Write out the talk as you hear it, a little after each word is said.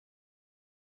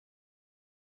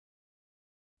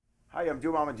Hi, I'm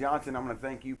Jomama Johnson. I'm going to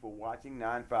thank you for watching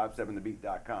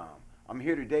 957thebeat.com. I'm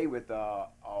here today with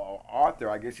author.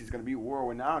 I guess he's going to be world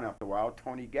renowned after a while,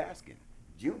 Tony Gaskin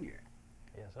Jr.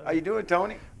 Yes, sir. How you doing,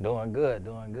 Tony? Doing good,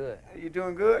 doing good. You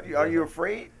doing good? Are you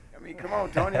afraid? I mean, come on,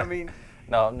 Tony. I mean,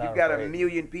 no, I'm not you've got afraid. 1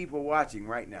 million people watching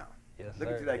right now. Yes, Look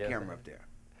sir. into that Yes, camera sir. up there.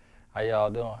 How y'all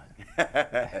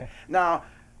doing? Now,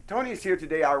 Tony is here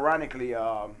today. Ironically,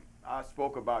 I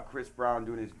spoke about Chris Brown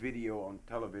doing his video on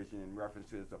television in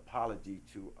reference to his apology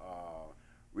to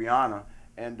Rihanna.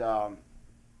 And lo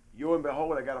and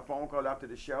behold, I got a phone call after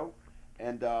the show,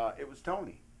 and it was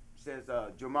Tony. Says,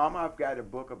 Jomama, I've got a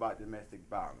book about domestic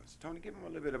violence. Tony, give him a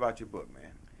little bit about your book,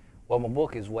 man. Well, my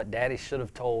book is What Daddy Should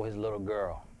Have Told His Little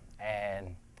Girl.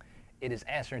 And it is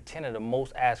answering 10 of the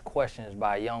most asked questions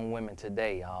by young women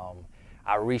today.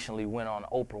 I recently went on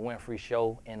Oprah Winfrey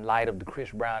show in light of the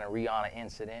Chris Brown and Rihanna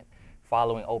incident.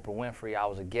 Following Oprah Winfrey, I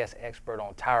was a guest expert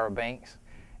on Tyra Banks.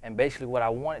 And basically what I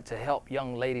wanted to help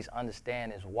young ladies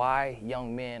understand is why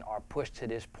young men are pushed to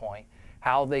this point,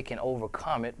 how they can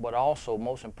overcome it, but also,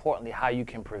 most importantly, how you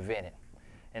can prevent it.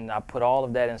 And I put all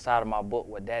of that inside of my book,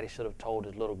 What Daddy Should Have Told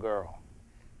His Little Girl.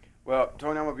 Well,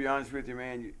 Tony, I'm going to be honest with you,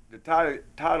 man. The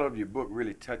title of your book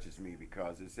really touches me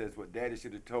because it says what daddy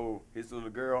should have told his little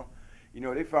girl. You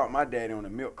know, they found my daddy on a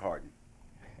milk carton.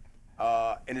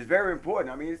 And it's very important.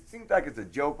 I mean, it seems like it's a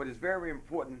joke, but it's very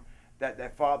important that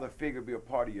that father figure be a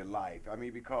part of your life. I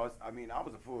mean, because, I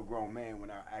was a full-grown man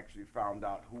when I actually found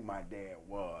out who my dad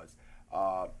was.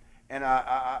 And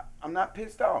I'm not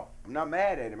pissed off. I'm not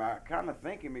mad at him. I kind of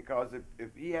thinking because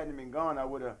if he hadn't been gone,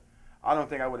 I don't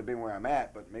think I would have been where I'm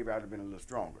at, but maybe I'd have been a little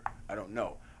stronger. I don't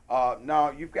know.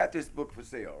 Now, you've got this book for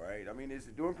sale, right? I mean, is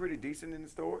it doing pretty decent in the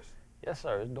stores? Yes,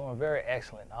 sir. It's doing very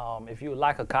excellent. If you would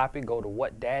like a copy, go to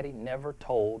What Daddy Never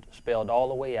Told, spelled all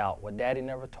the way out,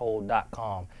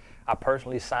 whatdaddynevertold.com. I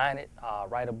personally sign it,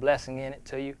 write a blessing in it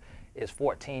to you. It's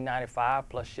 $14.95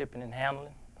 plus shipping and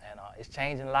handling, and it's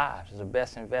changing lives. It's the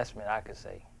best investment I could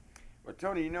say. Well,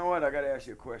 Tony, you know what? I got to ask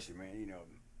you a question, man. You know,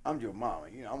 I'm your mama.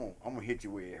 You know, I'm gonna hit you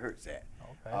where it hurts at.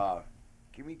 Okay.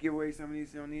 Can we give away some of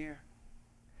these on the air?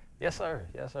 Yes, sir.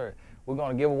 Yes, sir. We're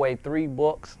going to give away 3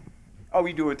 books. Oh,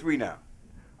 we doing 3 now.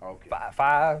 Okay.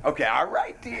 5. Okay. All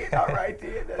right, then. All right,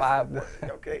 then. 5.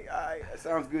 Okay. All right. That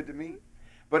sounds good to me.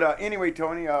 But anyway,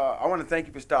 Tony, I want to thank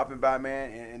you for stopping by,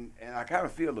 man. And I kind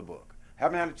of feel the book.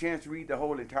 Haven't had a chance to read the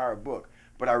whole entire book,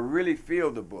 but I really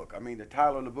feel the book. I mean, the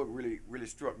title of the book really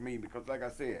struck me because, like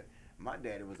I said, my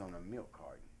daddy was on a milk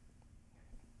carton.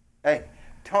 Hey,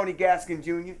 Tony Gaskin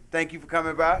Jr., thank you for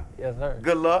coming by. Yes, sir.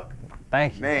 Good luck.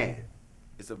 Thank you. Man,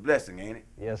 it's a blessing, ain't it?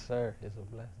 Yes, sir. It's a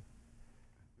blessing.